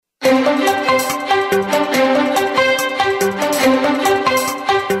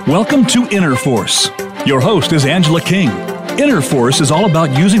Welcome to Innerforce. Your host is Angela King. Innerforce is all about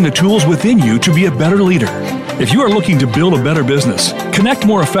using the tools within you to be a better leader. If you are looking to build a better business, connect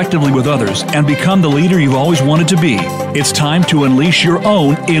more effectively with others, and become the leader you've always wanted to be, it's time to unleash your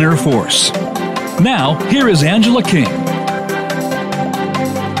own inner force. Now, here is Angela King.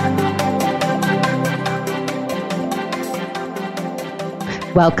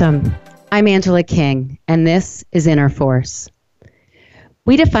 Welcome. I'm Angela King, and this is Inner Force.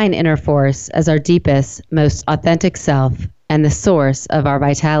 We define inner force as our deepest, most authentic self and the source of our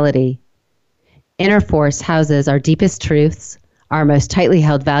vitality. Inner force houses our deepest truths, our most tightly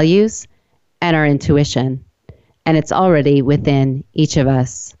held values, and our intuition, and it's already within each of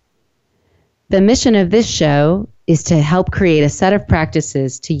us. The mission of this show is to help create a set of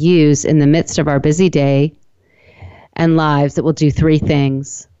practices to use in the midst of our busy day and lives that will do three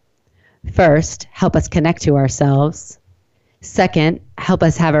things. First, help us connect to ourselves. Second, help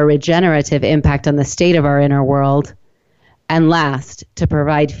us have a regenerative impact on the state of our inner world. And last, to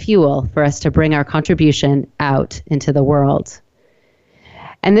provide fuel for us to bring our contribution out into the world.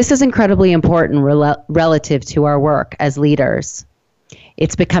 And this is incredibly important relative to our work as leaders.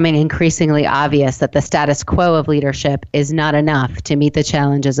 It's becoming increasingly obvious that the status quo of leadership is not enough to meet the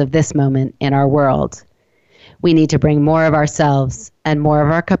challenges of this moment in our world. We need to bring more of ourselves and more of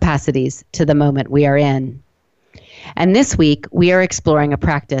our capacities to the moment we are in. And this week, we are exploring a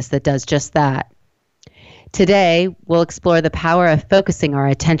practice that does just that. Today, we'll explore the power of focusing our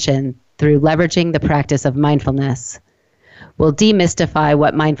attention through leveraging the practice of mindfulness. We'll demystify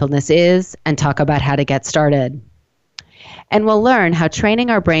what mindfulness is and talk about how to get started. And we'll learn how training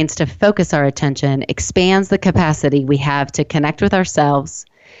our brains to focus our attention expands the capacity we have to connect with ourselves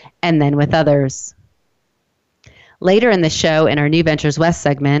and then with others. Later in the show, in our New Ventures West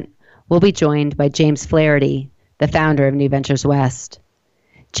segment, we'll be joined by James Flaherty, the founder of New Ventures West.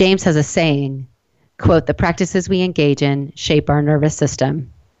 James has a saying, quote, "The practices we engage in shape our nervous system."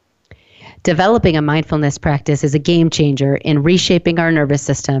 Developing a mindfulness practice is a game changer in reshaping our nervous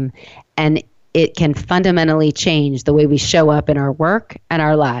system, and it can fundamentally change the way we show up in our work and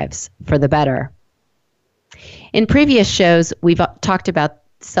our lives for the better. In previous shows, we've talked about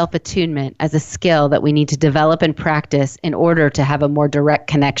self-attunement as a skill that we need to develop and practice in order to have a more direct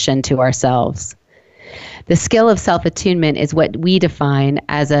connection to ourselves. The skill of self-attunement is what we define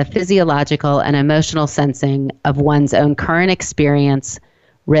as a physiological and emotional sensing of one's own current experience,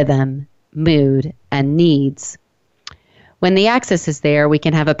 rhythm, mood, and needs. When the access is there, we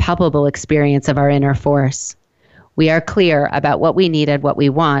can have a palpable experience of our inner force. We are clear about what we need and what we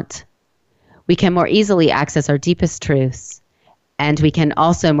want. We can more easily access our deepest truths, and we can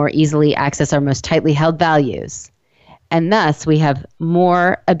also more easily access our most tightly held values. And thus, we have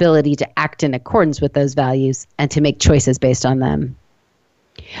more ability to act in accordance with those values and to make choices based on them.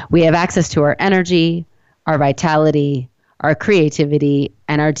 We have access to our energy, our vitality, our creativity,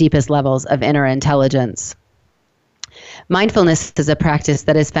 and our deepest levels of inner intelligence. Mindfulness is a practice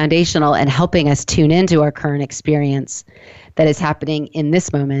that is foundational in helping us tune into our current experience that is happening in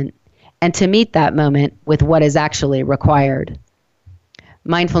this moment and to meet that moment with what is actually required.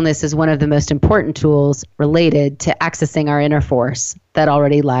 Mindfulness is one of the most important tools related to accessing our inner force that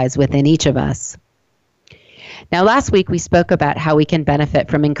already lies within each of us. Now, last week we spoke about how we can benefit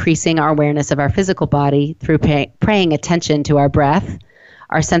from increasing our awareness of our physical body through paying attention to our breath,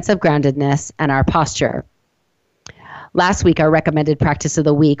 our sense of groundedness, and our posture. Last week, our recommended practice of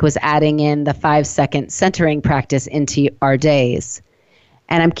the week was adding in the 5-second centering practice into our days.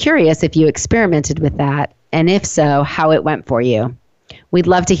 And I'm curious if you experimented with that, and if so, how it went for you. We'd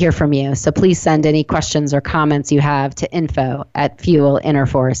love to hear from you, so please send any questions or comments you have to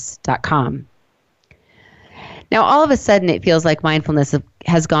info@fuelinnerforce.com. Now, all of a sudden, it feels like mindfulness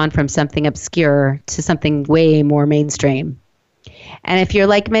has gone from something obscure to something way more mainstream. And if you're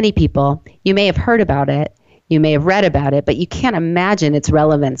like many people, you may have heard about it, you may have read about it, but you can't imagine its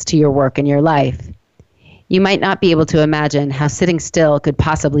relevance to your work and your life. You might not be able to imagine how sitting still could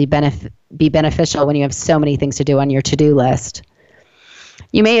possibly be beneficial when you have so many things to do on your to-do list.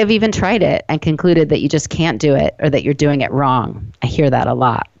 You may have even tried it and concluded that you just can't do it or that you're doing it wrong. I hear that a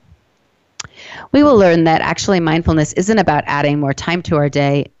lot. We will learn that actually mindfulness isn't about adding more time to our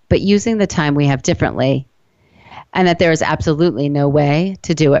day, but using the time we have differently, and that there is absolutely no way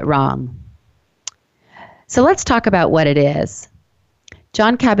to do it wrong. So let's talk about what it is.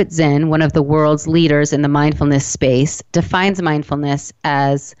 Jon Kabat-Zinn, one of the world's leaders in the mindfulness space, defines mindfulness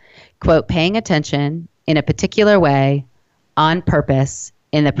as, quote, paying attention in a particular way, on purpose,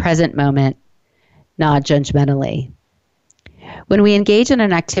 in the present moment, non-judgmentally. When we engage in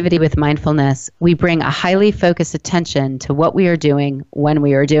an activity with mindfulness, we bring a highly focused attention to what we are doing when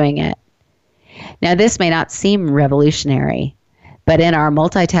we are doing it. Now, this may not seem revolutionary, but in our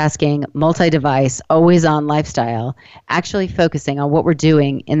multitasking, multi-device, always-on lifestyle, actually focusing on what we're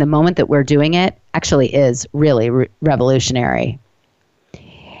doing in the moment that we're doing it actually is really revolutionary.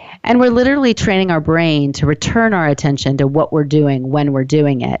 And we're literally training our brain to return our attention to what we're doing when we're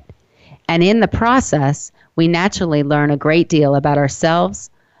doing it. And in the process, we naturally learn a great deal about ourselves,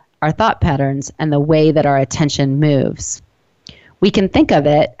 our thought patterns, and the way that our attention moves. We can think of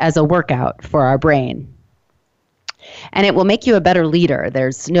it as a workout for our brain. And it will make you a better leader.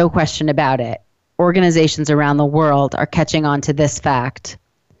 There's no question about it. Organizations around the world are catching on to this fact.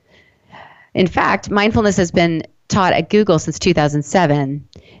 In fact, mindfulness has been taught at Google since 2007.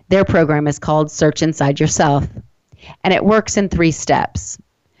 Their program is called Search Inside Yourself, and it works in 3 steps.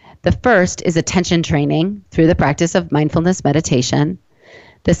 The first is attention training through the practice of mindfulness meditation.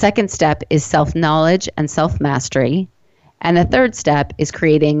 The second step is self-knowledge and self-mastery. And the third step is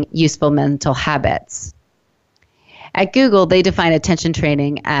creating useful mental habits. At Google, they define attention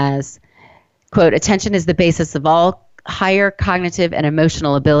training as, quote, attention is the basis of all higher cognitive and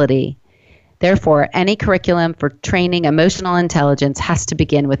emotional ability. Therefore, any curriculum for training emotional intelligence has to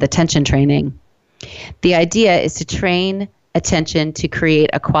begin with attention training. The idea is to train attention to create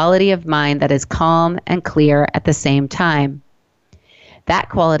a quality of mind that is calm and clear at the same time. That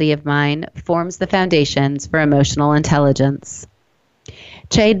quality of mind forms the foundations for emotional intelligence.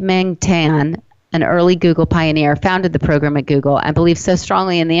 Chade-Meng Tan, an early Google pioneer, founded the program at Google and believes so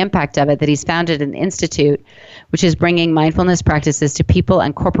strongly in the impact of it that he's founded an institute which is bringing mindfulness practices to people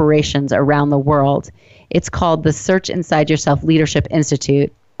and corporations around the world. It's called the Search Inside Yourself Leadership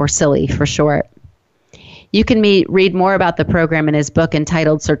Institute, or SILI for short. You can read more about the program in his book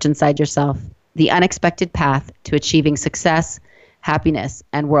entitled Search Inside Yourself, The Unexpected Path to Achieving Success, Happiness,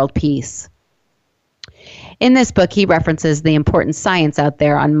 and World Peace. In this book, he references the important science out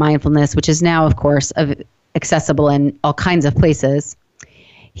there on mindfulness, which is now, of course, accessible in all kinds of places.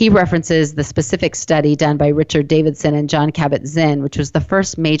 He references the specific study done by Richard Davidson and John Kabat-Zinn, which was the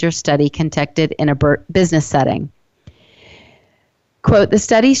first major study conducted in a business setting. Quote, the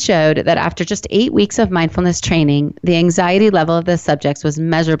study showed that after just 8 weeks of mindfulness training, the anxiety level of the subjects was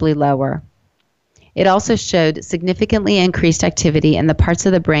measurably lower. It also showed significantly increased activity in the parts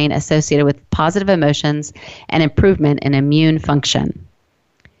of the brain associated with positive emotions and improvement in immune function.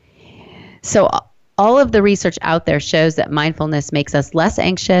 So all of the research out there shows that mindfulness makes us less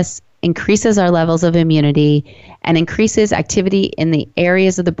anxious, increases our levels of immunity, and increases activity in the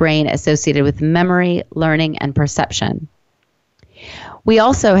areas of the brain associated with memory, learning, and perception. We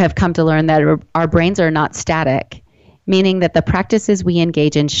also have come to learn that our brains are not static, meaning that the practices we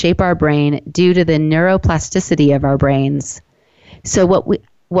engage in shape our brain due to the neuroplasticity of our brains. So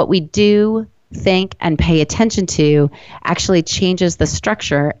what we do, think, and pay attention to actually changes the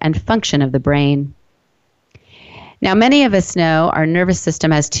structure and function of the brain. Now, many of us know our nervous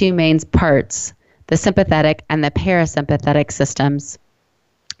system has 2 main parts, the sympathetic and the parasympathetic systems.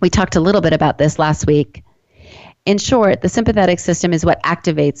 We talked a little bit about this last week. In short, the sympathetic system is what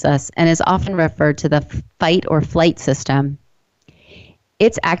activates us and is often referred to the fight or flight system.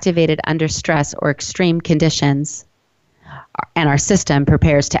 It's activated under stress or extreme conditions, and our system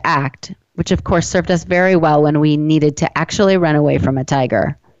prepares to act, which of course served us very well when we needed to actually run away from a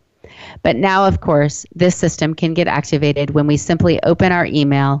tiger. But now, of course, this system can get activated when we simply open our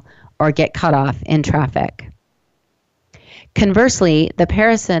email or get cut off in traffic. Conversely, the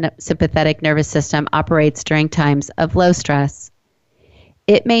parasympathetic nervous system operates during times of low stress.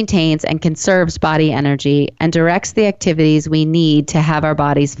 It maintains and conserves body energy and directs the activities we need to have our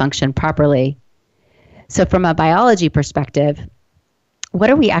bodies function properly. So from a biology perspective, what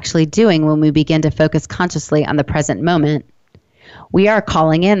are we actually doing when we begin to focus consciously on the present moment? We are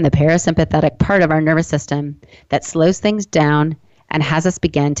calling in the parasympathetic part of our nervous system that slows things down and has us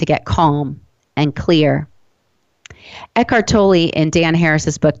begin to get calm and clear. Eckhart Tolle in Dan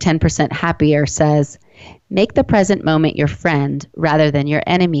Harris's book 10% Happier says, make the present moment your friend rather than your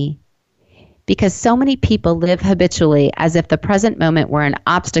enemy. Because so many people live habitually as if the present moment were an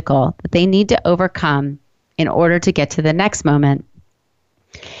obstacle that they need to overcome in order to get to the next moment.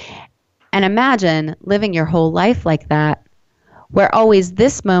 And imagine living your whole life like that, where always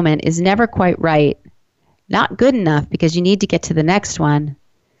this moment is never quite right, not good enough because you need to get to the next one.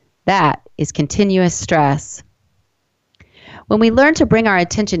 That is continuous stress. When we learn to bring our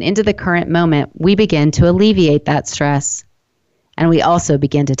attention into the current moment, we begin to alleviate that stress. And we also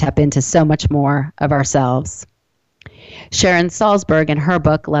begin to tap into so much more of ourselves. Sharon Salzberg in her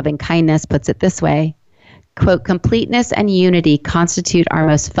book, Loving Kindness, puts it this way, quote, completeness and unity constitute our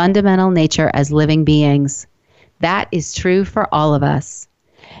most fundamental nature as living beings. That is true for all of us.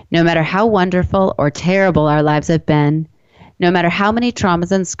 No matter how wonderful or terrible our lives have been, no matter how many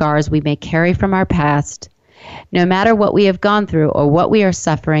traumas and scars we may carry from our past, no matter what we have gone through or what we are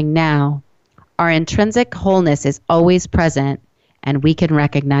suffering now, our intrinsic wholeness is always present and we can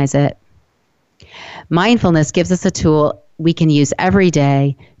recognize it. Mindfulness gives us a tool we can use every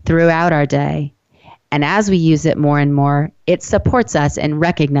day throughout our day. And as we use it more and more, it supports us in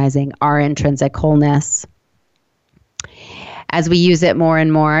recognizing our intrinsic wholeness. As we use it more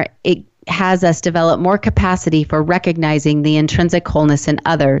and more, it has us develop more capacity for recognizing the intrinsic wholeness in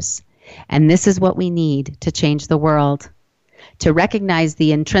others. And this is what we need to change the world. To recognize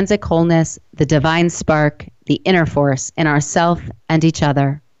the intrinsic wholeness, the divine spark, the inner force in ourselves and each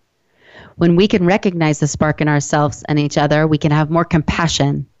other. When we can recognize the spark in ourselves and each other, we can have more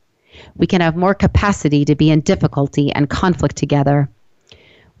compassion. We can have more capacity to be in difficulty and conflict together.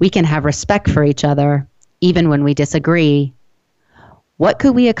 We can have respect for each other, even when we disagree. What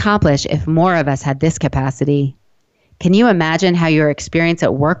could we accomplish if more of us had this capacity? Can you imagine how your experience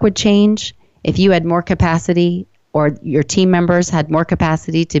at work would change if you had more capacity or your team members had more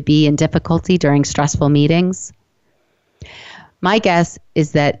capacity to be in difficulty during stressful meetings? My guess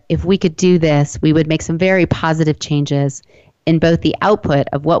is that if we could do this, we would make some very positive changes in both the output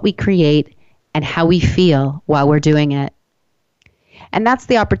of what we create and how we feel while we're doing it. And that's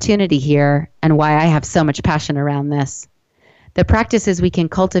the opportunity here and why I have so much passion around this. The practices we can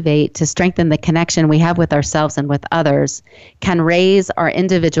cultivate to strengthen the connection we have with ourselves and with others can raise our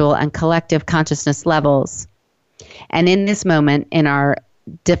individual and collective consciousness levels. And in this moment, in our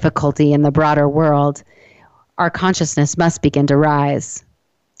difficulty in the broader world, our consciousness must begin to rise.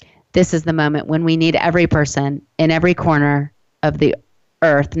 This is the moment when we need every person in every corner of the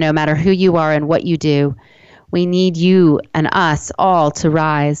earth, no matter who you are and what you do. We need you and us all to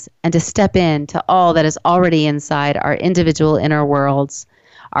rise and to step into all that is already inside our individual inner worlds,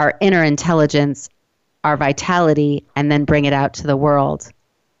 our inner intelligence, our vitality, and then bring it out to the world.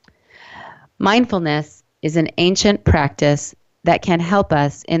 Mindfulness is an ancient practice that can help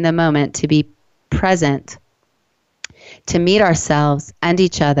us in the moment to be present, to meet ourselves and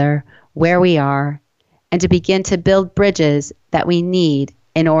each other where we are, and to begin to build bridges that we need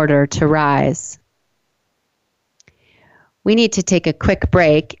in order to rise. We need to take a quick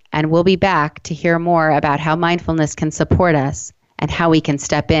break, and we'll be back to hear more about how mindfulness can support us and how we can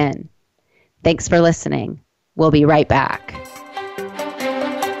step in. Thanks for listening. We'll be right back.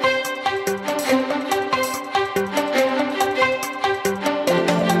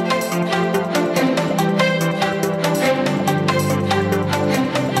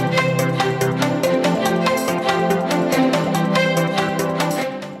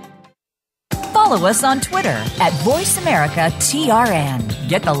 Follow us on Twitter at VoiceAmericaTRN.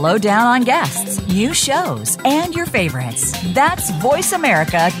 Get the lowdown on guests, new shows, and your favorites. That's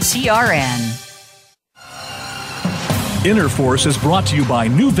VoiceAmericaTRN. Inner Force is brought to you by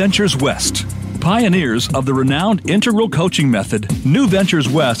New Ventures West. Pioneers of the renowned integral coaching method, New Ventures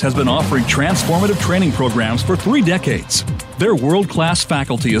West has been offering transformative training programs for 3 decades. Their world-class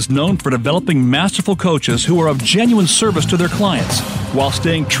faculty is known for developing masterful coaches who are of genuine service to their clients while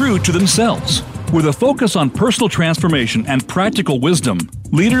staying true to themselves. With a focus on personal transformation and practical wisdom,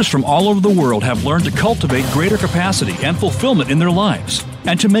 leaders from all over the world have learned to cultivate greater capacity and fulfillment in their lives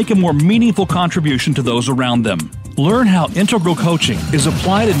and to make a more meaningful contribution to those around them. Learn how integral coaching is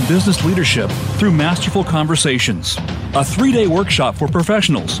applied in business leadership through masterful conversations. A 3-day workshop for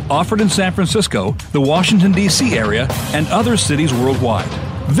professionals offered in San Francisco, the Washington, D.C. area, and other cities worldwide.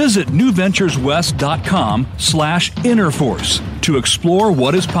 Visit newventureswest.com/innerforce to explore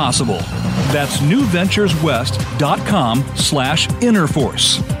what is possible. That's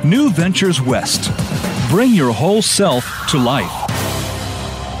newventureswest.com/innerforce. New Ventures West. Bring your whole self to life.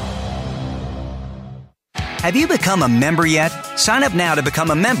 Have you become a member yet? Sign up now to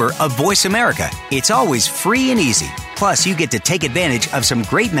become a member of Voice America. It's always free and easy. Plus, you get to take advantage of some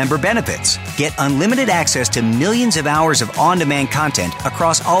great member benefits. Get unlimited access to millions of hours of on-demand content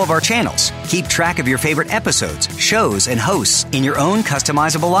across all of our channels. Keep track of your favorite episodes, shows, and hosts in your own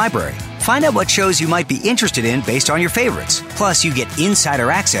customizable library. Find out what shows you might be interested in based on your favorites. Plus, you get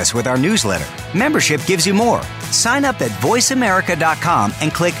insider access with our newsletter. Membership gives you more. Sign up at voiceamerica.com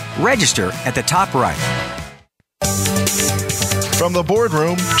and click register at the top right. From the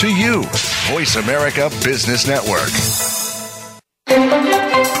boardroom to you, Voice America Business Network.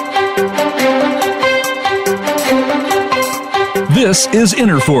 This is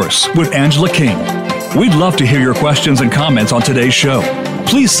Inner Force with Angela King. We'd love to hear your questions and comments on today's show.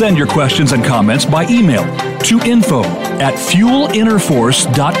 Please send your questions and comments by email to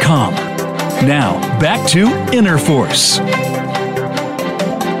info@fuelinnerforce.com. Now, back to Inner Force.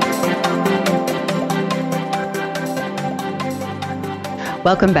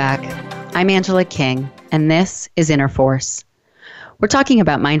 Welcome back. I'm Angela King, and this is Inner Force. We're talking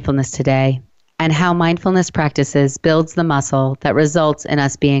about mindfulness today and how mindfulness practices builds the muscle that results in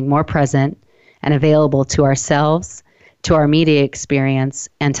us being more present and available to ourselves, to our media experience,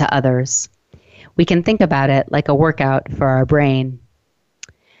 and to others. We can think about it like a workout for our brain.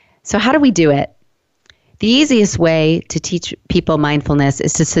 So how do we do it? The easiest way to teach people mindfulness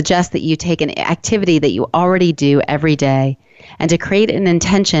is to suggest that you take an activity that you already do every day and to create an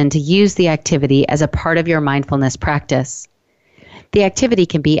intention to use the activity as a part of your mindfulness practice. The activity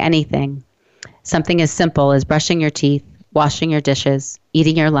can be anything. Something as simple as brushing your teeth, washing your dishes,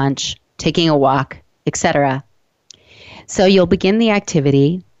 eating your lunch, taking a walk, etc. So you'll begin the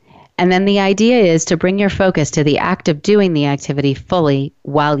activity, and then the idea is to bring your focus to the act of doing the activity fully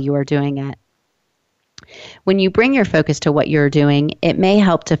while you are doing it. When you bring your focus to what you're doing, it may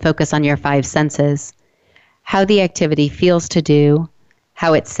help to focus on your 5 senses, how the activity feels to do,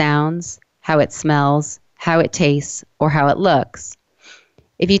 how it sounds, how it smells, how it tastes, or how it looks.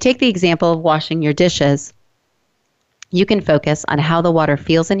 If you take the example of washing your dishes, you can focus on how the water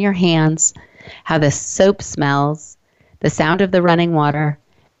feels in your hands, how the soap smells, the sound of the running water,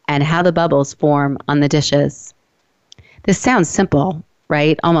 and how the bubbles form on the dishes. This sounds simple,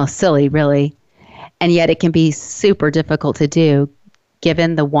 right? Almost silly, really. And yet it can be super difficult to do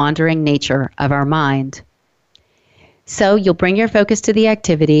given the wandering nature of our mind. So you'll bring your focus to the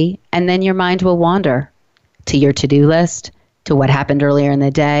activity, and then your mind will wander to your to-do list, to what happened earlier in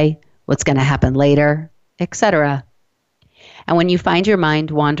the day, what's going to happen later, etc. And when you find your mind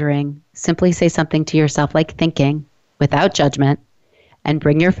wandering, simply say something to yourself like thinking, without judgment, and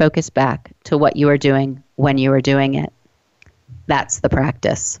bring your focus back to what you are doing when you are doing it. That's the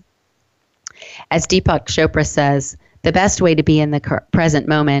practice. As Deepak Chopra says, the best way to be in the present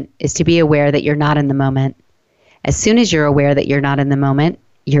moment is to be aware that you're not in the moment. As soon as you're aware that you're not in the moment,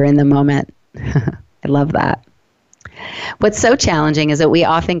 you're in the moment. I love that. What's so challenging is that we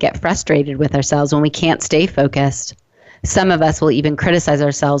often get frustrated with ourselves when we can't stay focused. Some of us will even criticize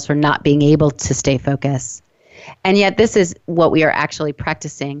ourselves for not being able to stay focused. And yet this is what we are actually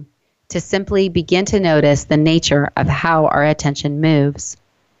practicing, to simply begin to notice the nature of how our attention moves.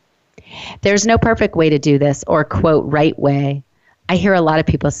 There's no perfect way to do this or, quote, right way. I hear a lot of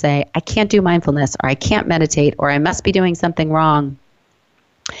people say, I can't do mindfulness, or I can't meditate, or I must be doing something wrong.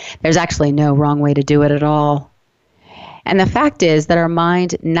 There's actually no wrong way to do it at all. And the fact is that our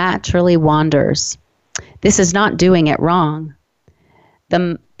mind naturally wanders. This is not doing it wrong.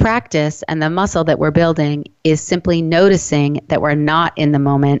 The practice and the muscle that we're building is simply noticing that we're not in the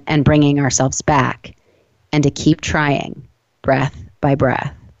moment and bringing ourselves back, and to keep trying, breath by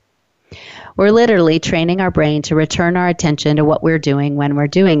breath. We're literally training our brain to return our attention to what we're doing when we're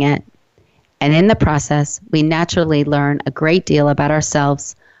doing it. And in the process, we naturally learn a great deal about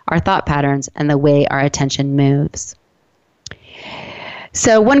ourselves, our thought patterns, and the way our attention moves.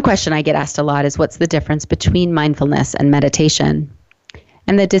 So one question I get asked a lot is, what's the difference between mindfulness and meditation?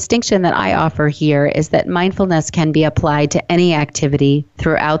 And the distinction that I offer here is that mindfulness can be applied to any activity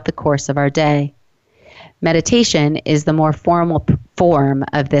throughout the course of our day. Meditation is the more formal form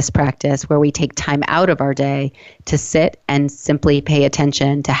of this practice, where we take time out of our day to sit and simply pay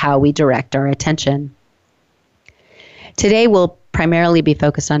attention to how we direct our attention. Today we'll primarily be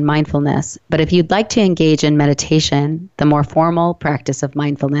focused on mindfulness, but if you'd like to engage in meditation, the more formal practice of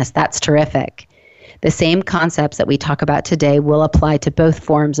mindfulness, that's terrific. The same concepts that we talk about today will apply to both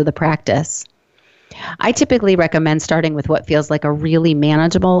forms of the practice. I typically recommend starting with what feels like a really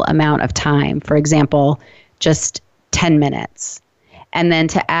manageable amount of time. For example, just 10 minutes. And then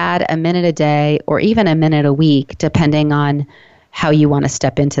to add a minute a day or even a minute a week, depending on how you want to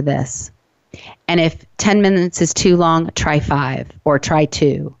step into this. And if 10 minutes is too long, try 5 or try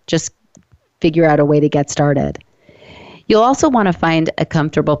 2. Just figure out a way to get started. You'll also want to find a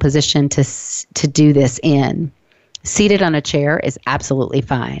comfortable position to do this in. Seated on a chair is absolutely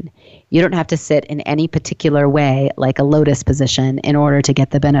fine. You don't have to sit in any particular way, like a lotus position, in order to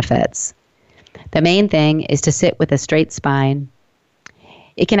get the benefits. The main thing is to sit with a straight spine.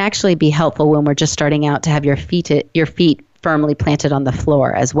 It can actually be helpful when we're just starting out to have your feet firmly planted on the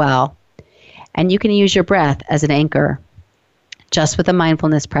floor as well. And you can use your breath as an anchor. Just with a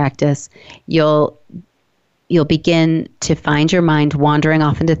mindfulness practice, you'll begin to find your mind wandering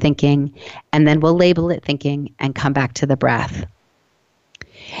off into thinking, and then we'll label it thinking and come back to the breath.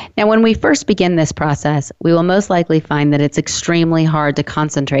 Now, when we first begin this process, we will most likely find that it's extremely hard to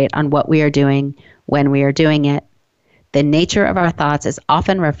concentrate on what we are doing when we are doing it. The nature of our thoughts is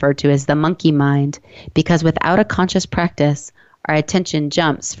often referred to as the monkey mind because without a conscious practice, our attention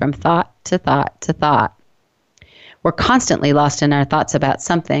jumps from thought to thought to thought. We're constantly lost in our thoughts about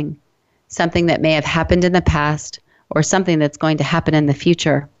something that may have happened in the past or something that's going to happen in the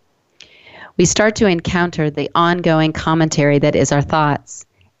future. We start to encounter the ongoing commentary that is our thoughts.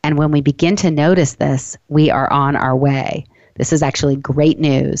 And when we begin to notice this, we are on our way. This is actually great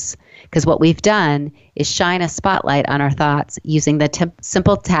news because what we've done is shine a spotlight on our thoughts using the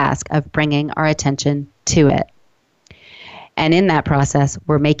simple task of bringing our attention to it. And in that process,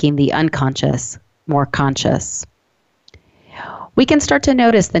 we're making the unconscious more conscious. We can start to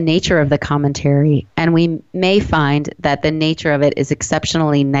notice the nature of the commentary, and we may find that the nature of it is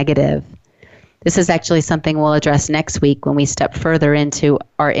exceptionally negative. This is actually something we'll address next week when we step further into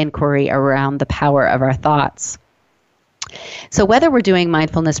our inquiry around the power of our thoughts. So whether we're doing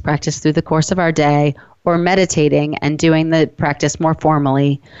mindfulness practice through the course of our day or meditating and doing the practice more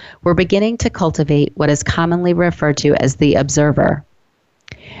formally, we're beginning to cultivate what is commonly referred to as the observer.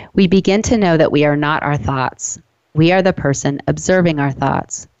 We begin to know that we are not our thoughts. We are the person observing our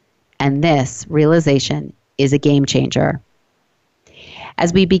thoughts. And this realization is a game changer.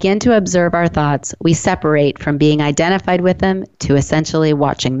 As we begin to observe our thoughts, we separate from being identified with them to essentially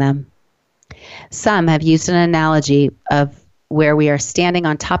watching them. Some have used an analogy of where we are standing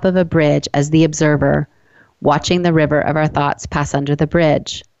on top of a bridge as the observer, watching the river of our thoughts pass under the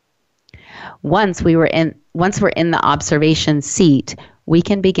bridge. Once we're in the observation seat, we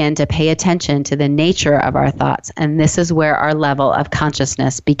can begin to pay attention to the nature of our thoughts, and this is where our level of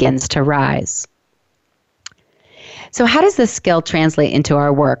consciousness begins to rise. So how does this skill translate into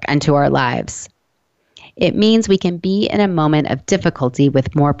our work and to our lives? It means we can be in a moment of difficulty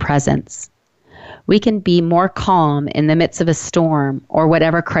with more presence. We can be more calm in the midst of a storm or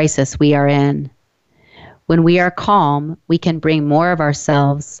whatever crisis we are in. When we are calm, we can bring more of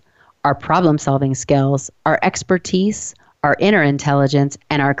ourselves, our problem-solving skills, our expertise, our inner intelligence,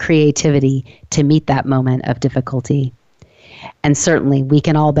 and our creativity to meet that moment of difficulty. And certainly, we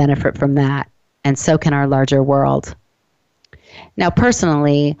can all benefit from that, and so can our larger world. Now,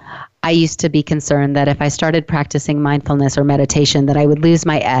 personally, I used to be concerned that if I started practicing mindfulness or meditation, that I would lose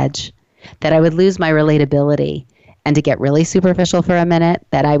my edge, that I would lose my relatability, and to get really superficial for a minute,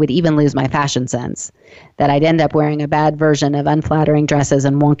 that I would even lose my fashion sense, that I'd end up wearing a bad version of unflattering dresses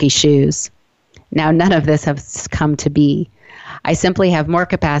and wonky shoes. Now, none of this has come to be. I simply have more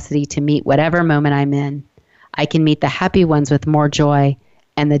capacity to meet whatever moment I'm in. I can meet the happy ones with more joy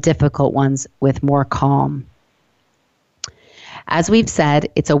and the difficult ones with more calm. As we've said,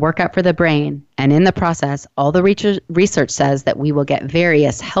 it's a workout for the brain, and in the process, all the research says that we will get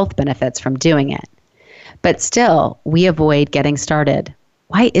various health benefits from doing it. But still, we avoid getting started.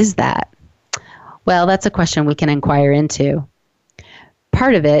 Why is that? Well, that's a question we can inquire into.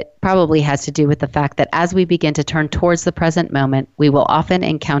 Part of it probably has to do with the fact that as we begin to turn towards the present moment, we will often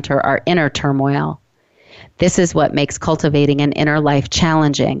encounter our inner turmoil. This is what makes cultivating an inner life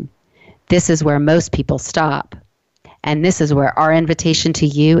challenging. This is where most people stop. And this is where our invitation to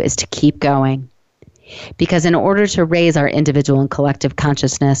you is to keep going. Because in order to raise our individual and collective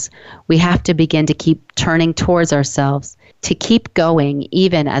consciousness, we have to begin to keep turning towards ourselves, to keep going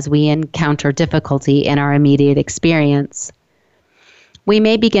even as we encounter difficulty in our immediate experience. We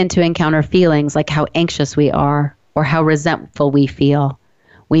may begin to encounter feelings like how anxious we are or how resentful we feel.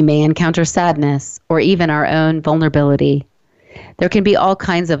 We may encounter sadness or even our own vulnerability. There can be all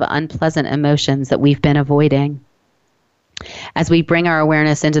kinds of unpleasant emotions that we've been avoiding. As we bring our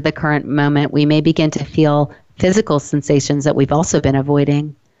awareness into the current moment, we may begin to feel physical sensations that we've also been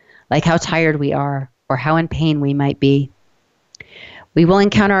avoiding, like how tired we are or how in pain we might be. We will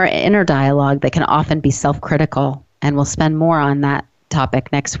encounter our inner dialogue that can often be self-critical, and we'll spend more on that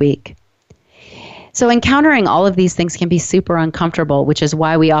topic next week. So encountering all of these things can be super uncomfortable, which is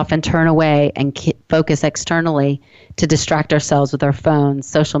why we often turn away and focus externally to distract ourselves with our phones,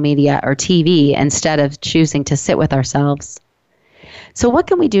 social media, or TV instead of choosing to sit with ourselves. So what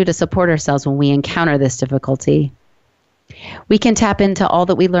can we do to support ourselves when we encounter this difficulty? We can tap into all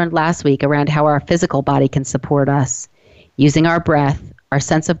that we learned last week around how our physical body can support us, using our breath, our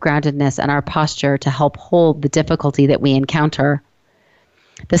sense of groundedness, and our posture to help hold the difficulty that we encounter.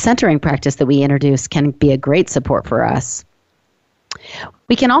 The centering practice that we introduce can be a great support for us.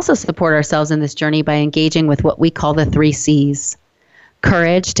 We can also support ourselves in this journey by engaging with what we call the 3 C's.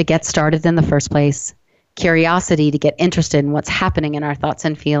 Courage to get started in the first place, curiosity to get interested in what's happening in our thoughts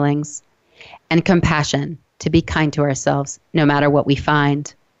and feelings, and compassion to be kind to ourselves no matter what we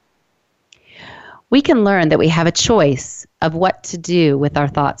find. We can learn that we have a choice of what to do with our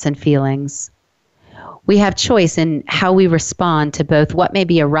thoughts and feelings. We have choice in how we respond to both what may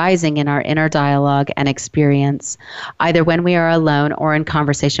be arising in our inner dialogue and experience, either when we are alone or in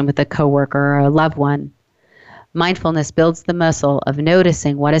conversation with a coworker or a loved one. Mindfulness builds the muscle of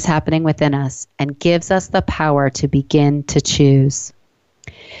noticing what is happening within us and gives us the power to begin to choose.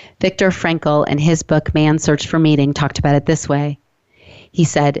 Viktor Frankl, in his book, Man's Search for Meaning, talked about it this way. He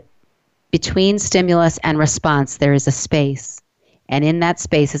said, between stimulus and response, there is a space. And in that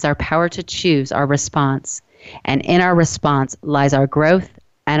space is our power to choose our response. And in our response lies our growth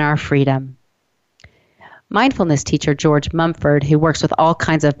and our freedom. Mindfulness teacher George Mumford, who works with all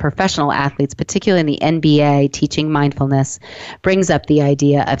kinds of professional athletes, particularly in the NBA, teaching mindfulness, brings up the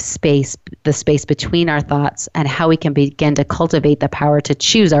idea of space, the space between our thoughts, and how we can begin to cultivate the power to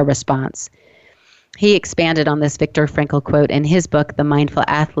choose our response. He expanded on this Viktor Frankl quote in his book, The Mindful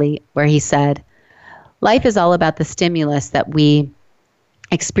Athlete, where he said, life is all about the stimulus that we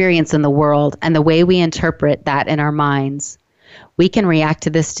experience in the world and the way we interpret that in our minds. We can react to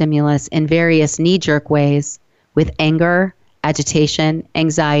this stimulus in various knee-jerk ways with anger, agitation,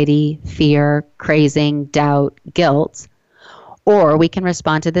 anxiety, fear, crazing, doubt, guilt. Or we can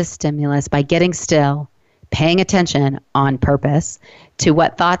respond to this stimulus by getting still, paying attention on purpose to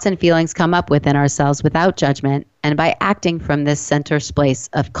what thoughts and feelings come up within ourselves without judgment, and by acting from this center place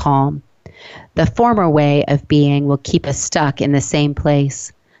of calm. The former way of being will keep us stuck in the same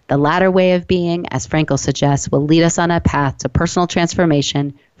place. The latter way of being, as Frankl suggests, will lead us on a path to personal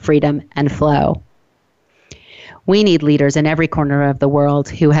transformation, freedom, and flow. We need leaders in every corner of the world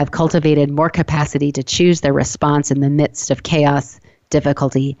who have cultivated more capacity to choose their response in the midst of chaos,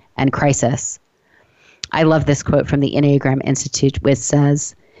 difficulty, and crisis. I love this quote from the Enneagram Institute, which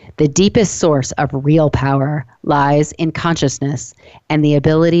says, the deepest source of real power lies in consciousness and the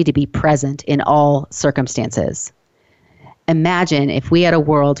ability to be present in all circumstances. Imagine if we had a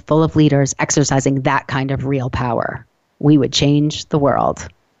world full of leaders exercising that kind of real power. We would change the world.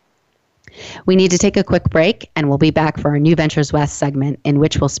 We need to take a quick break, and we'll be back for our New Ventures West segment, in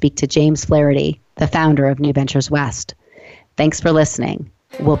which we'll speak to James Flaherty, the founder of New Ventures West. Thanks for listening.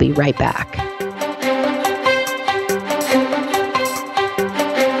 We'll be right back.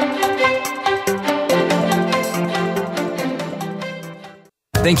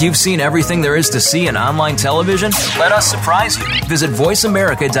 Think you've seen everything there is to see in online television? Let us surprise you. Visit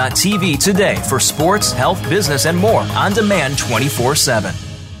voiceamerica.tv today for sports, health, business, and more on demand 24/7.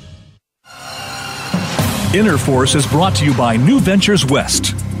 Innerforce is brought to you by New Ventures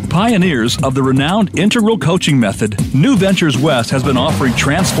West. Pioneers of the renowned integral coaching method, New Ventures West has been offering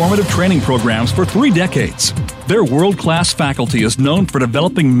transformative training programs for 3 decades. Their world-class faculty is known for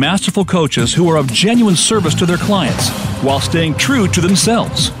developing masterful coaches who are of genuine service to their clients while staying true to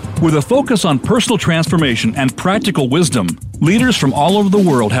themselves. With a focus on personal transformation and practical wisdom, leaders from all over the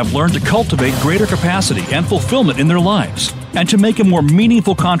world have learned to cultivate greater capacity and fulfillment in their lives and to make a more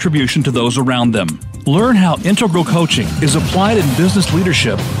meaningful contribution to those around them. Learn how integral coaching is applied in business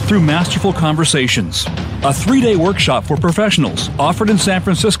leadership through masterful conversations. A 3-day workshop for professionals offered in San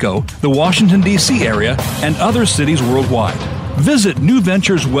Francisco, the Washington, D.C. area, and other cities worldwide. Visit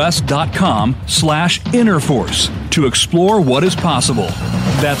newventureswest.com/innerforce to explore what is possible.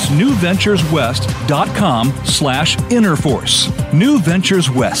 That's newventureswest.com/innerforce. New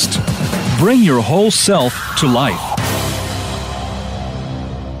Ventures West. Bring your whole self to life.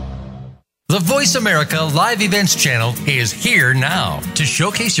 The Voice America Live Events channel is here now to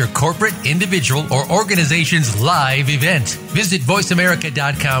showcase your corporate, individual, or organization's live event. Visit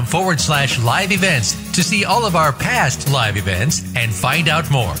voiceamerica.com/live events to see all of our past live events and find out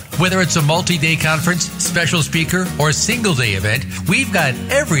more. Whether it's a multi-day conference, special speaker, or single-day event, we've got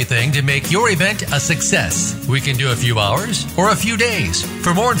everything to make your event a success. We can do a few hours or a few days.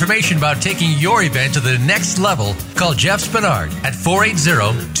 For more information about taking your event to the next level, call Jeff Spinard at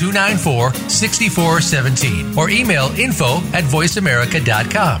 480-294-6417 or email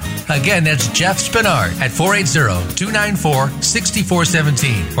info@voiceamerica.com. Again, that's Jeff Spinard at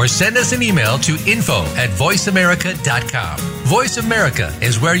 480-294-6417 or send us an email to info@voiceamerica.com. Voice America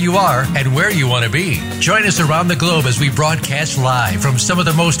is where you are and where you want to be. Join us around the globe as we broadcast live from some of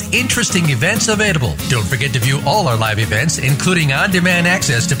the most interesting events available. Don't forget to view all our live events, including on-demand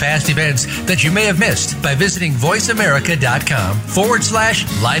access to past events that you may have missed by visiting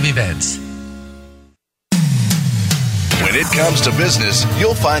voiceamerica.com/live events. When it comes to business,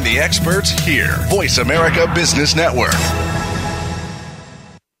 you'll find the experts here. Voice America Business Network.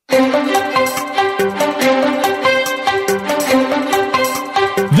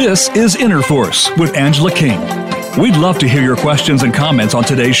 This is Innerforce with Angela King. We'd love to hear your questions and comments on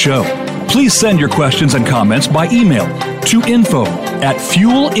today's show. Please send your questions and comments by email to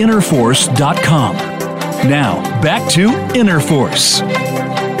info@fuelinnerforce.com. Now, back to Innerforce.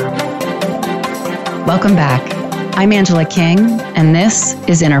 Welcome back. I'm Angela King, and this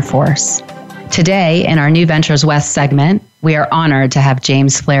is Innerforce. Today, in our New Ventures West segment, we are honored to have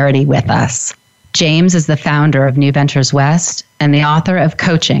James Flaherty with us. James is the founder of New Ventures West and the author of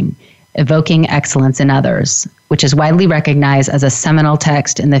Coaching, Evoking Excellence in Others, which is widely recognized as a seminal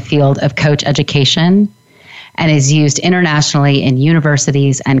text in the field of coach education and is used internationally in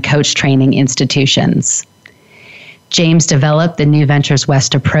universities and coach training institutions. James developed the New Ventures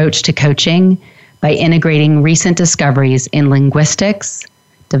West approach to coaching by integrating recent discoveries in linguistics,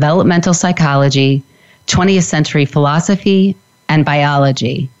 developmental psychology, 20th century philosophy, and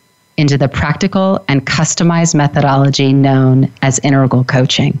biology into the practical and customized methodology known as integral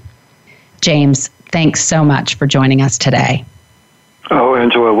coaching. James, thanks so much for joining us today. Oh,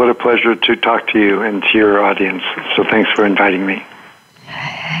 Angela, what a pleasure to talk to you and to your audience. So thanks for inviting me.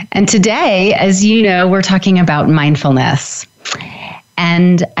 And today, as you know, we're talking about mindfulness.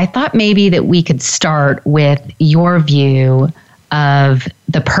 And I thought maybe that we could start with your view of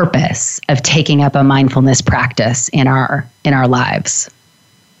the purpose of taking up a mindfulness practice in our lives.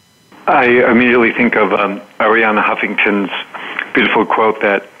 I immediately think of Arianna Huffington's beautiful quote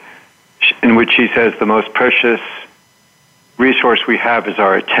in which she says, the most precious resource we have is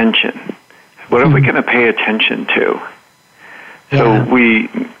our attention. What are we going to pay attention to? So we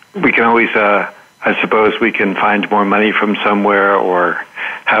can always, I suppose we can find more money from somewhere or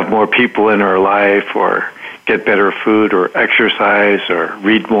have more people in our life or get better food or exercise or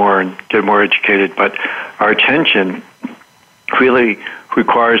read more and get more educated. But our attention really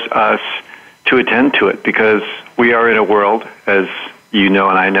requires us to attend to it because we are in a world, as you know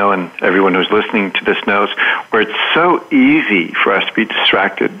and I know and everyone who's listening to this knows, where it's so easy for us to be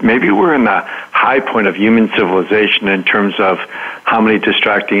distracted. Maybe we're in the high point of human civilization in terms of how many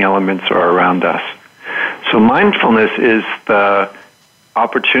distracting elements are around us. So mindfulness is the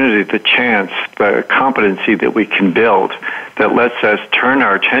opportunity, the chance, the competency that we can build that lets us turn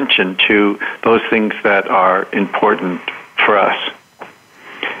our attention to those things that are important for us.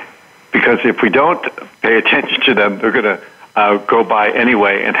 Because if we don't pay attention to them, they're going to go by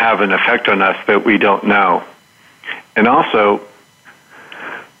anyway and have an effect on us that we don't know. And also,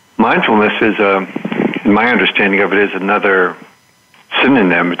 mindfulness is, in my understanding of it, is another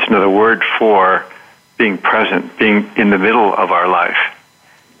synonym. It's another word for being present, being in the middle of our life.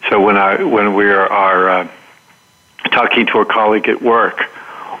 So when we are talking to a colleague at work,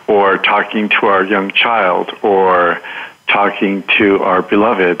 or talking to our young child, or talking to our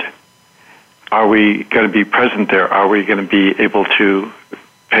beloved, are we going to be present there? Are we going to be able to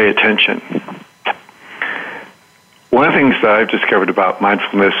pay attention? One of the things that I've discovered about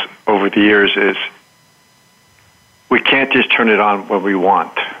mindfulness over the years is we can't just turn it on when we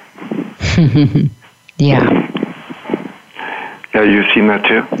want. Yeah. Yeah, you've seen that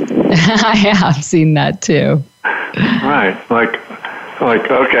too? I have seen that too. Right. Like,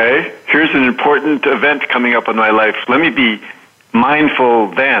 okay, here's an important event coming up in my life. Let me be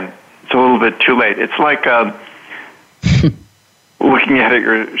mindful then. It's a little bit too late. It's like looking at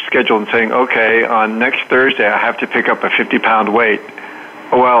your schedule and saying, okay, on next Thursday I have to pick up a 50-pound weight.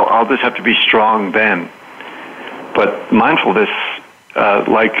 Oh, well, I'll just have to be strong then. But mindfulness,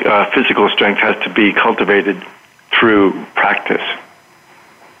 like physical strength, has to be cultivated through practice.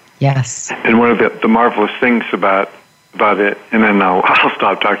 Yes. And one of the marvelous things about it, and then I'll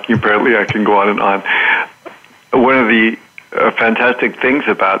stop talking, apparently I can go on and on. One of the fantastic things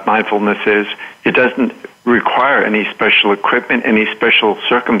about mindfulness is it doesn't require any special equipment, any special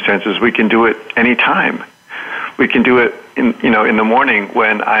circumstances. We can do it anytime. We can do it in the morning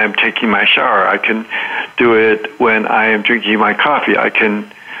when I am taking my shower. I can do it when I am drinking my coffee. I can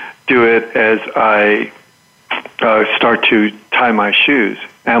do it as I start to tie my shoes.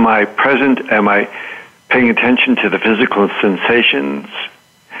 Am I present? Am I paying attention to the physical sensations?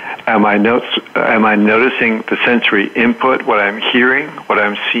 Am I noticing the sensory input, what I'm hearing, what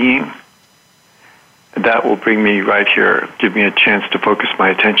I'm seeing? That will bring me right here, give me a chance to focus my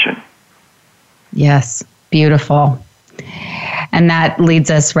attention. Yes, beautiful. And that leads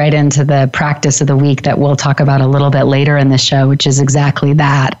us right into the practice of the week that we'll talk about a little bit later in the show, which is exactly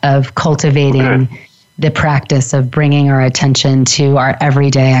that, of cultivating the practice of bringing our attention to our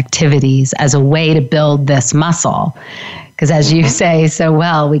everyday activities as a way to build this muscle. Because as you say so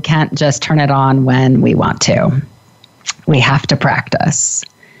well, we can't just turn it on when we want to. We have to practice.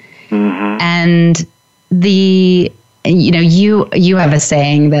 Mm-hmm. And the you have a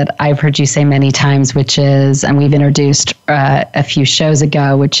saying that I've heard you say many times, which is, and we've introduced a few shows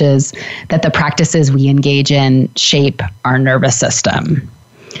ago, which is that the practices we engage in shape our nervous system.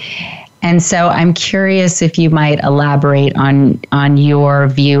 And so I'm curious if you might elaborate on your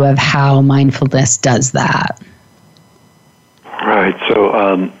view of how mindfulness does that. Right.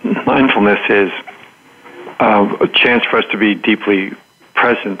 So mindfulness is a chance for us to be deeply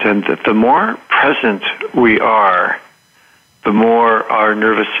present, and the more present we are, the more our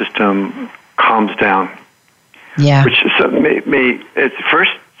nervous system calms down. Yeah. Which may at first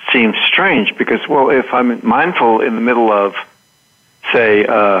seem strange because, well, if I'm mindful in the middle of, say,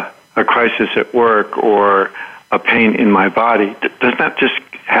 a crisis at work or a pain in my body, doesn't that just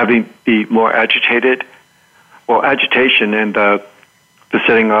have me be more agitated? Well, agitation and the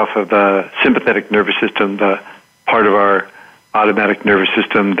setting off of the sympathetic nervous system, the part of our automatic nervous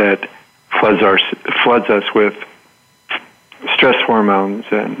system that floods us with stress hormones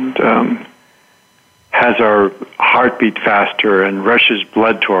and has our heartbeat faster and rushes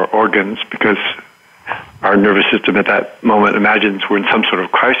blood to our organs because our nervous system at that moment imagines we're in some sort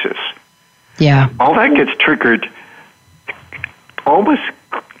of crisis. Yeah. All that gets triggered almost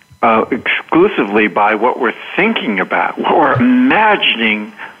exclusively by what we're thinking about, what we're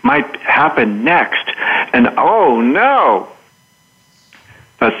imagining might happen next. And oh no,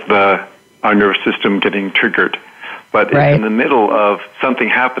 that's our nervous system getting triggered. But right. It's in the middle of something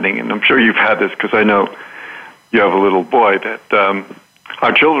happening, and I'm sure you've had this because I know you have a little boy, that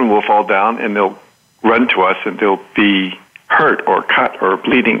our children will fall down and they'll run to us and they'll be hurt or cut or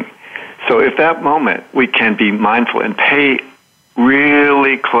bleeding. So if that moment we can be mindful and pay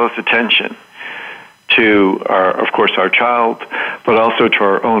really close attention to, of course, our child, but also to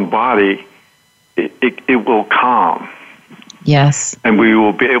our own body, it will calm. Yes. And we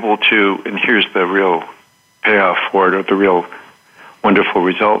will be able to, and here's the real payoff for it, or the real wonderful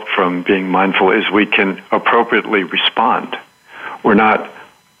result from being mindful, is we can appropriately respond. We're not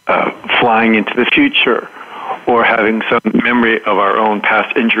flying into the future or having some memory of our own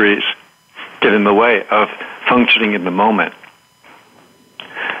past injuries get in the way of functioning in the moment.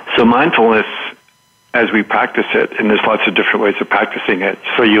 So mindfulness, as we practice it, and there's lots of different ways of practicing it,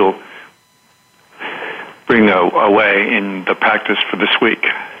 so you'll bring away in the practice for this week.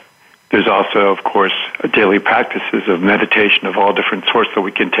 There's also, of course, daily practices of meditation of all different sorts that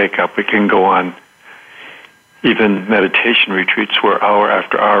we can take up. We can go on even meditation retreats where hour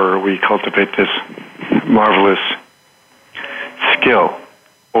after hour we cultivate this marvelous skill.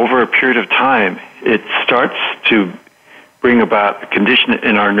 Over a period of time, it starts to bring about a condition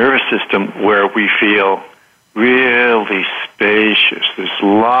in our nervous system where we feel really spacious. There's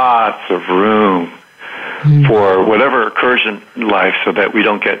lots of room for whatever occurs in life so that we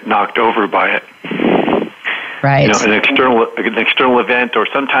don't get knocked over by it. Right. An external event, or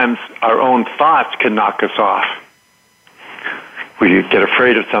sometimes our own thoughts can knock us off. We get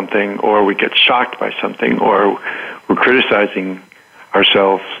afraid of something, or we get shocked by something, or we're criticizing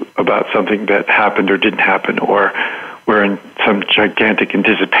ourselves about something that happened or didn't happen, or we're in some gigantic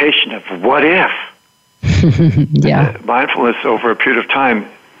anticipation of what if. Yeah. Mindfulness over a period of time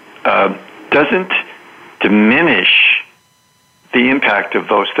doesn't diminish the impact of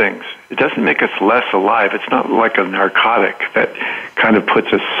those things. It doesn't make us less alive. It's not like a narcotic that kind of puts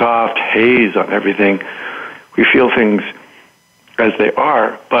a soft haze on everything. We feel things as they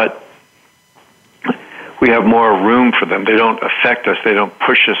are, but we have more room for them. They don't affect us. They don't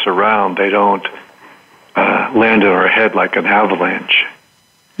push us around. They don't land in our head like an avalanche.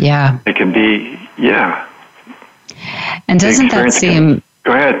 Yeah. It can be, yeah. And doesn't that seem...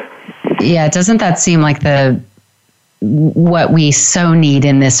 Go ahead. Yeah, doesn't that seem like what we so need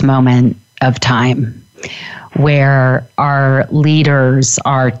in this moment of time, where our leaders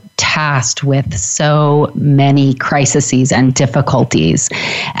are tasked with so many crises and difficulties,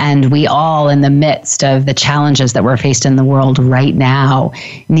 and we all, in the midst of the challenges that we're faced in the world right now,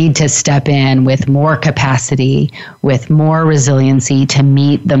 need to step in with more capacity, with more resiliency to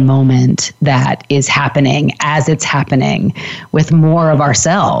meet the moment that is happening as it's happening, with more of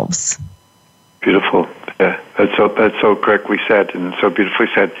ourselves. Beautiful. Yeah, that's so correctly said, and so beautifully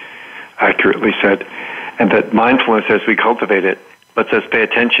said, accurately said. And that mindfulness, as we cultivate it, lets us pay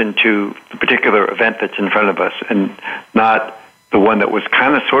attention to the particular event that's in front of us, and not the one that was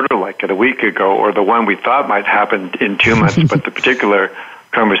kind of sort of like it a week ago, or the one we thought might happen in 2 months, but the particular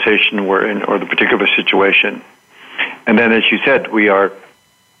conversation we're in, or the particular situation. And then, as you said, we are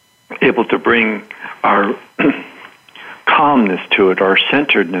able to bring our calmness to it, our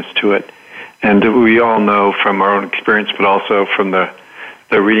centeredness to it. And we all know from our own experience, but also from the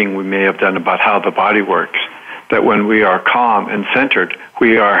reading we may have done about how the body works, that when we are calm and centered,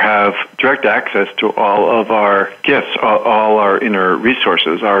 we have direct access to all of our gifts, all our inner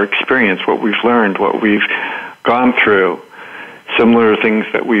resources, our experience, what we've learned, what we've gone through, similar things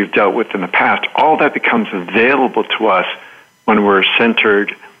that we've dealt with in the past. All that becomes available to us when we're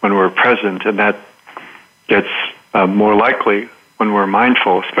centered, when we're present, and that gets more likely when we're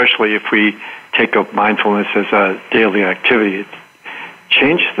mindful, especially if we take up mindfulness as a daily activity. It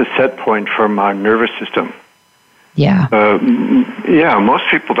changes the set point from our nervous system. Yeah. Most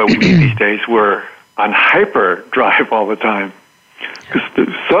people that we meet these days were on hyperdrive all the time because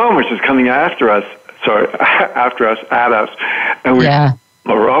so much is coming at us, and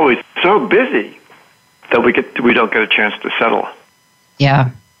we're always so busy that we don't get a chance to settle.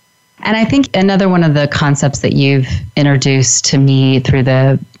 Yeah. And I think another one of the concepts that you've introduced to me through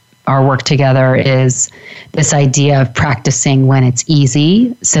our work together is this idea of practicing when it's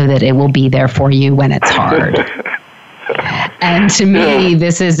easy so that it will be there for you when it's hard. And to me,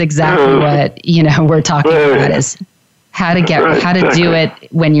 this is exactly what, we're talking about, is how to do it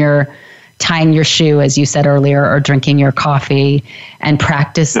when you're tying your shoe, as you said earlier, or drinking your coffee, and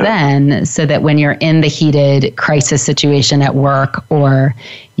practice then so that when you're in the heated crisis situation at work, or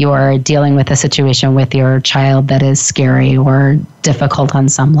you're dealing with a situation with your child that is scary or difficult on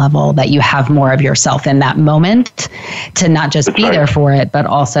some level, that you have more of yourself in that moment to not just be there for it, but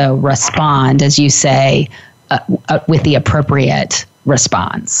also respond, as you say, with the appropriate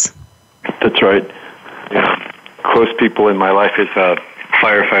response. That's right. Yeah. Close people in my life is a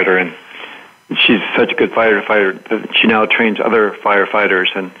firefighter, and she's such a good firefighter that she now trains other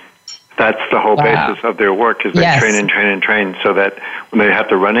firefighters, and that's the whole basis of their work, is they train and train and train so that when they have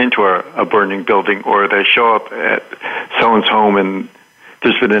to run into a burning building, or they show up at someone's home and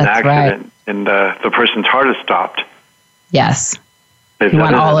there's been an accident and the person's heart is stopped. Yes. You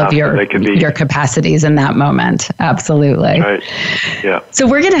want all of your capacities in that moment. Absolutely. Right. Yeah. So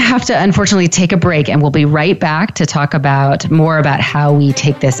we're going to have to, unfortunately, take a break, and we'll be right back to talk more about how we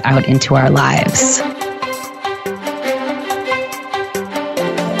take this out into our lives.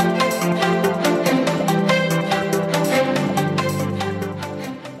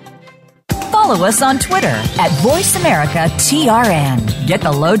 Follow us on Twitter at VoiceAmericaTRN. Get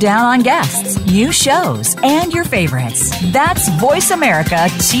the lowdown on guests, new shows, and your favorites. That's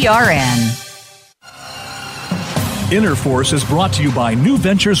VoiceAmericaTRN. Innerforce is brought to you by New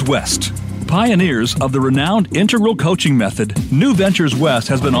Ventures West. Pioneers of the renowned integral coaching method, New Ventures West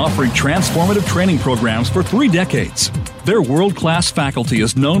has been offering transformative training programs for 3 decades. Their world-class faculty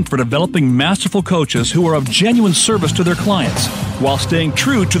is known for developing masterful coaches who are of genuine service to their clients while staying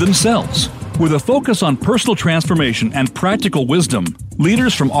true to themselves. With a focus on personal transformation and practical wisdom,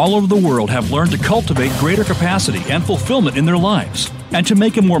 leaders from all over the world have learned to cultivate greater capacity and fulfillment in their lives, and to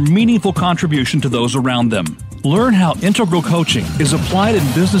make a more meaningful contribution to those around them. Learn how integral coaching is applied in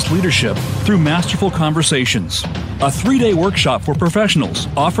business leadership through masterful conversations. A 3-day workshop for professionals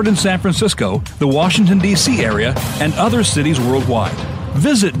offered in San Francisco, the Washington, D.C. area, and other cities worldwide.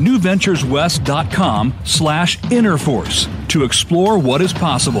 Visit newventureswest.com/innerforce to explore what is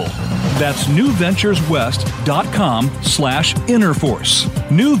possible. That's newventureswest.com/innerforce.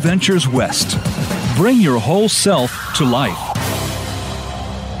 New Ventures West. Bring your whole self to life.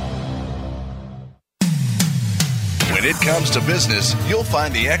 When it comes to business, you'll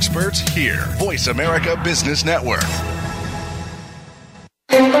find the experts here. Voice America Business Network.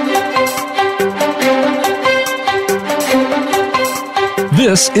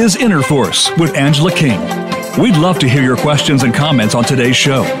 This is Innerforce with Angela King. We'd love to hear your questions and comments on today's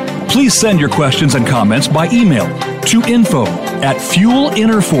show. Please send your questions and comments by email to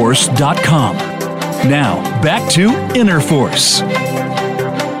info@fuelinnerforce.com. Now, back to Innerforce.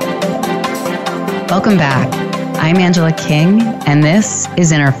 Welcome back. I'm Angela King, and this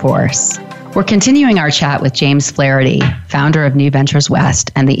is Innerforce. We're continuing our chat with James Flaherty, founder of New Ventures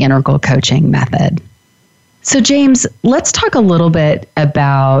West and the Integral Coaching Method. So, James, let's talk a little bit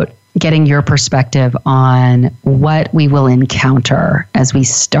about getting your perspective on what we will encounter as we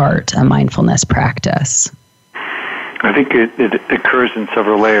start a mindfulness practice. I think it occurs in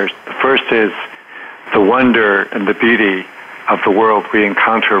several layers. The first is the wonder and the beauty of the world we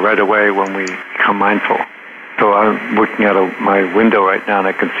encounter right away when we become mindful. So I'm looking at my window right now, and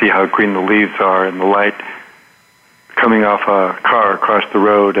I can see how green the leaves are and the light coming off a car across the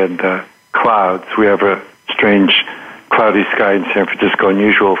road and the clouds. We have a strange cloudy sky in San Francisco,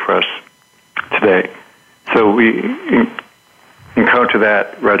 unusual for us today. So we encounter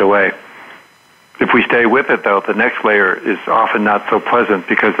that right away. If we stay with it, though, the next layer is often not so pleasant,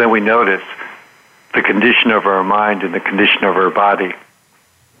 because then we notice the condition of our mind and the condition of our body.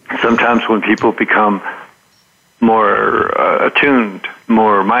 Sometimes when people become more attuned,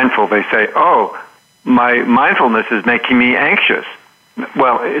 more mindful, they say, oh, my mindfulness is making me anxious.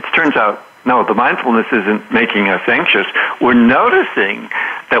 Well, it turns out, no, the mindfulness isn't making us anxious. We're noticing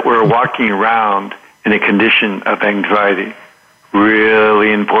that we're walking around in a condition of anxiety.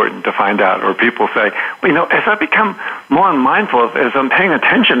 Really important to find out. Or people say, well, as I become more mindful, as I'm paying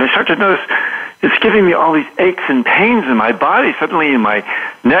attention, I start to notice it's giving me all these aches and pains in my body. Suddenly my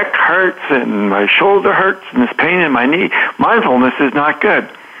neck hurts and my shoulder hurts and this pain in my knee. Mindfulness is not good.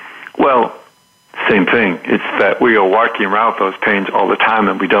 Well, same thing. It's that we are walking around with those pains all the time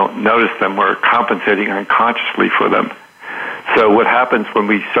and we don't notice them. We're compensating unconsciously for them. So what happens when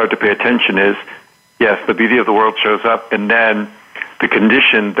we start to pay attention is, yes, the beauty of the world shows up, and then the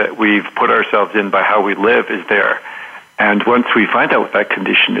condition that we've put ourselves in by how we live is there. And once we find out what that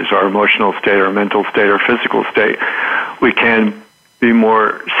condition is, our emotional state, our mental state, our physical state, we can be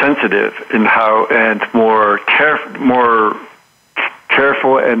more sensitive in how, and more careful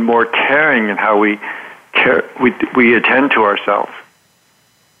and more caring in how we attend to ourselves.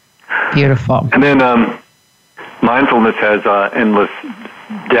 Beautiful. And then mindfulness has endless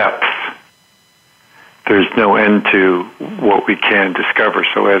depths. There's no end to what we can discover.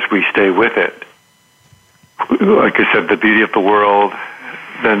 So as we stay with it, like I said, the beauty of the world,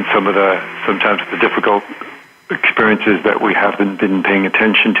 then sometimes the difficult experiences that we haven't been paying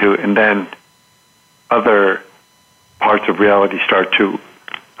attention to, and then other parts of reality start to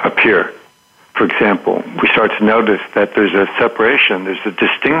appear. For example, we start to notice that there's a separation, there's a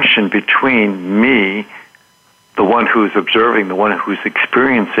distinction between me, the one who's observing, the one who's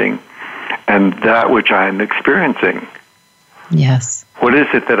experiencing, and that which I am experiencing. Yes. What is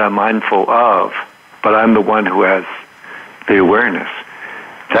it that I'm mindful of, but I'm the one who has the awareness?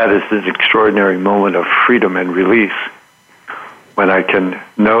 That is this extraordinary moment of freedom and release when I can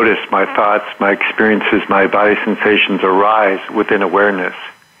notice my thoughts, my experiences, my body sensations arise within awareness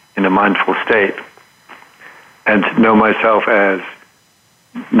in a mindful state, and know myself as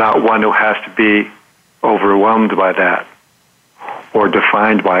not one who has to be overwhelmed by that, or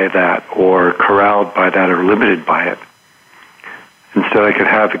defined by that, or corralled by that, or limited by it. Instead, I could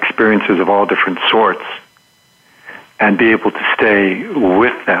have experiences of all different sorts and be able to stay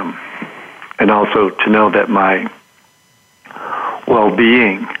with them, and also to know that my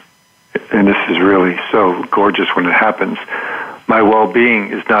well-being, and this is really so gorgeous when it happens, my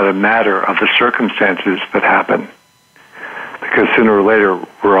well-being is not a matter of the circumstances that happen, because sooner or later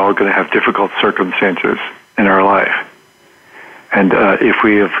we're all going to have difficult circumstances in our life. And if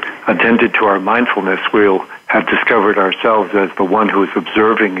we have attended to our mindfulness, we'll have discovered ourselves as the one who is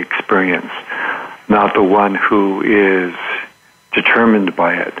observing experience, not the one who is determined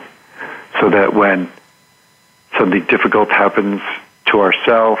by it. So that when something difficult happens to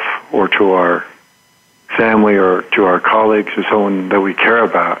ourselves or to our family or to our colleagues or someone that we care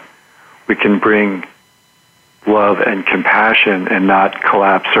about, we can bring love and compassion and not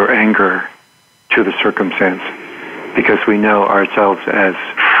collapse or anger to the circumstance, because we know ourselves as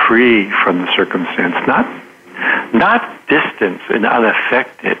free from the circumstance, not distant and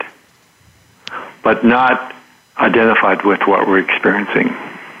unaffected, but not identified with what we're experiencing.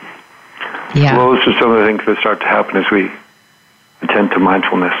 Yeah. Those are some of the things that start to happen as we attend to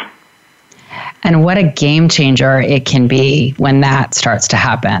mindfulness. And what a game changer it can be when that starts to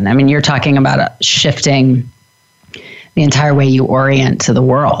happen. I mean, you're talking about shifting the entire way you orient to the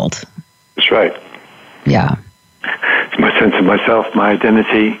world. That's right. Yeah. My sense of myself, my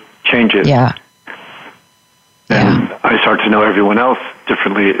identity changes. Yeah. And I start to know everyone else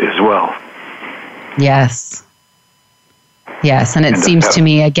differently as well. Yes. Yes, and it seems to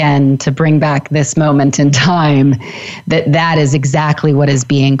me, again, to bring back this moment in time, that is exactly what is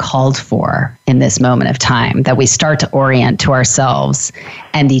being called for in this moment of time, that we start to orient to ourselves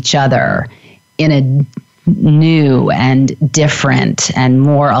and each other in a new and different and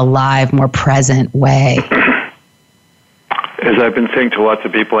more alive, more present way. As I've been saying to lots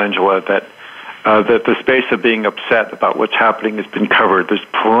of people, Angela, that the space of being upset about what's happening has been covered. There's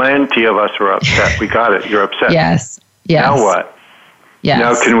plenty of us who are upset. We got it. You're upset. Yes. Yes. Now what? Yes.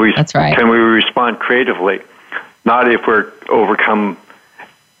 Now That's right. Can we respond creatively? Not if we're overcome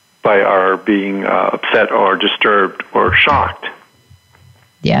by our being upset or disturbed or shocked.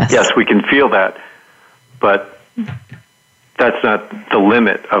 Yes. Yes, we can feel that, but that's not the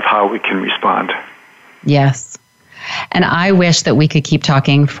limit of how we can respond. Yes. And I wish that we could keep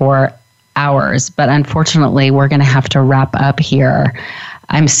talking for hours, but unfortunately, we're going to have to wrap up here.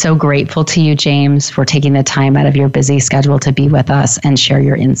 I'm so grateful to you, James, for taking the time out of your busy schedule to be with us and share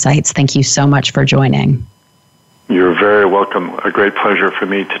your insights. Thank you so much for joining. You're very welcome. A great pleasure for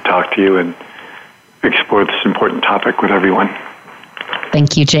me to talk to you and explore this important topic with everyone.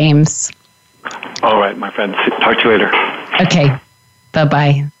 Thank you, James. All right, my friends. Talk to you later. Okay.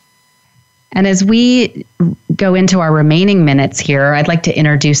 Bye-bye. And as we go into our remaining minutes here, I'd like to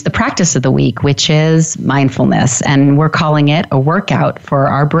introduce the practice of the week, which is mindfulness, and we're calling it a workout for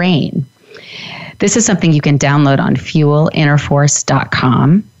our brain. This is something you can download on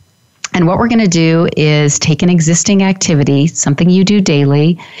fuelinnerforce.com. And what we're going to do is take an existing activity, something you do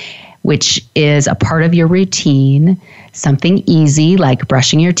daily, which is a part of your routine, something easy like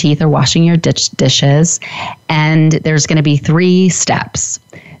brushing your teeth or washing your dishes. And there's going to be 3 steps.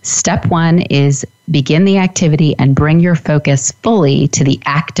 Step 1 is begin the activity and bring your focus fully to the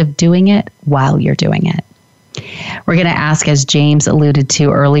act of doing it while you're doing it. We're going to ask, as James alluded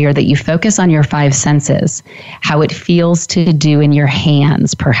to earlier, that you focus on your 5 senses, how it feels to do in your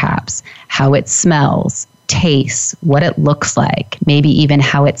hands, perhaps, how it smells, tastes, what it looks like, maybe even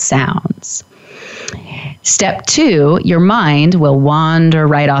how it sounds. Step 2, your mind will wander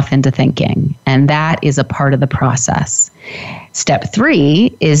right off into thinking, and that is a part of the process. Step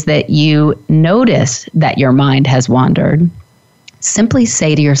 3 is that you notice that your mind has wandered. Simply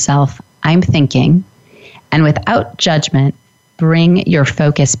say to yourself, I'm thinking, and without judgment, bring your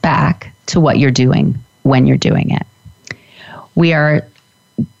focus back to what you're doing when you're doing it. We are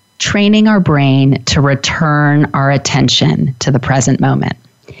training our brain to return our attention to the present moment.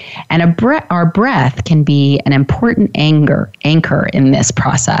 And our breath can be an important anchor in this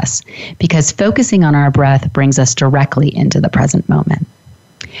process, because focusing on our breath brings us directly into the present moment.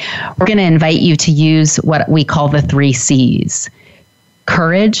 We're going to invite you to use what we call the 3 C's.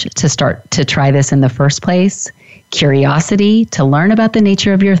 Courage to start to try this in the first place, curiosity to learn about the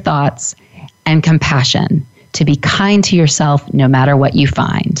nature of your thoughts, and compassion to be kind to yourself no matter what you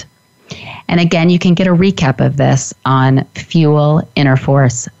find. And again, you can get a recap of this on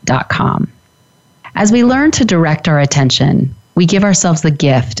fuelinnerforce.com. As we learn to direct our attention, we give ourselves the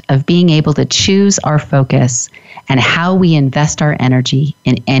gift of being able to choose our focus and how we invest our energy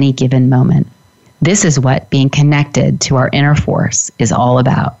in any given moment. This is what being connected to our inner force is all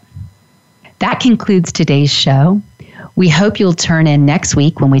about. That concludes today's show. We hope you'll turn in next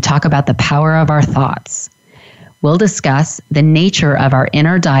week when we talk about the power of our thoughts. We'll discuss the nature of our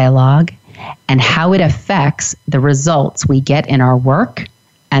inner dialogue and how it affects the results we get in our work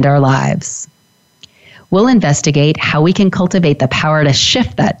and our lives. We'll investigate how we can cultivate the power to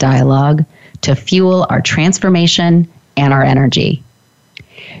shift that dialogue to fuel our transformation and our energy.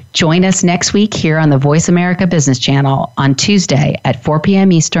 Join us next week here on the Voice America Business Channel on Tuesday at 4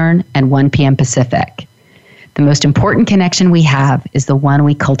 p.m. Eastern and 1 p.m. Pacific. The most important connection we have is the one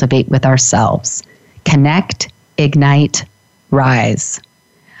we cultivate with ourselves. Connect, ignite, rise.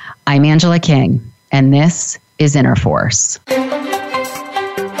 I'm Angela King, and this is Inner Force.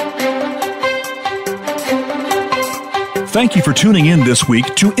 Thank you for tuning in this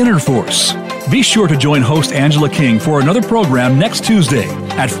week to Inner Force. Be sure to join host Angela King for another program next Tuesday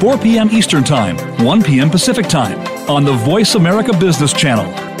at 4 p.m. Eastern Time, 1 p.m. Pacific Time on the Voice America Business Channel.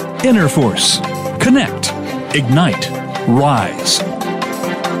 Inner Force. Connect, ignite, rise.